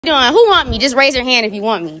Doing? Who want me? Just raise your hand if you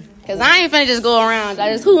want me. Cause I ain't finna just go around.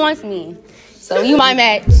 Who wants me? So you might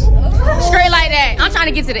match. Straight like that. I'm trying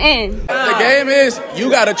to get to the end. The game is you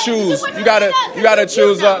gotta choose. You gotta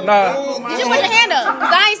choose up. Nah. You should put your hand up.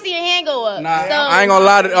 Cause I ain't see your hand go up. Nah, so, I ain't gonna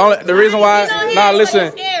lie. The reason why,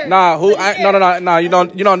 listen. No. You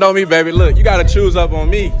don't know me, baby. Look, you gotta choose up on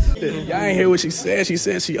me. Y'all ain't hear what she said. She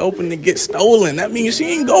said she opened to get stolen. That means she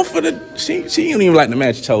ain't go for the. She ain't even like the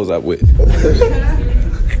man she chose up with.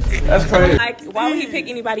 That's crazy. Like, why would he pick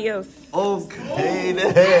anybody else? Okay,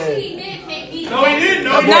 then. No, he didn't.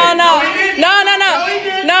 No.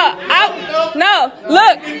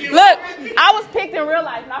 Look. I was picked in real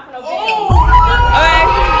life, not for no video. Okay?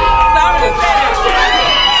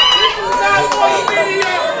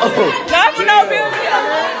 Not for no video.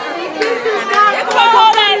 It's for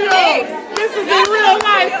whole ass thing. This is in real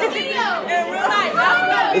life. In real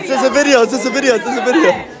life. It's just a video. It's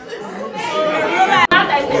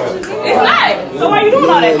not. So why you doing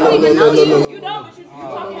all that? I don't even know you. You don't, but you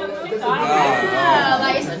talking about shit, though.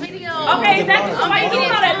 Like it's a video. Okay, exactly. So why you doing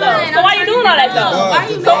all that though? Why you doing all that though?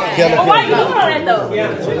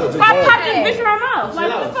 Pop this bitch in her mouth. Like,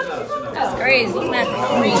 what the fuck is she talking about? That's crazy.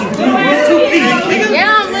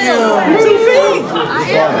 Yeah, I'm little. I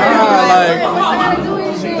am.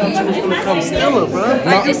 She was gonna come steal her, bro.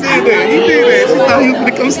 He did that. She thought he was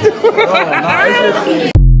gonna come steal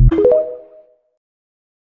her.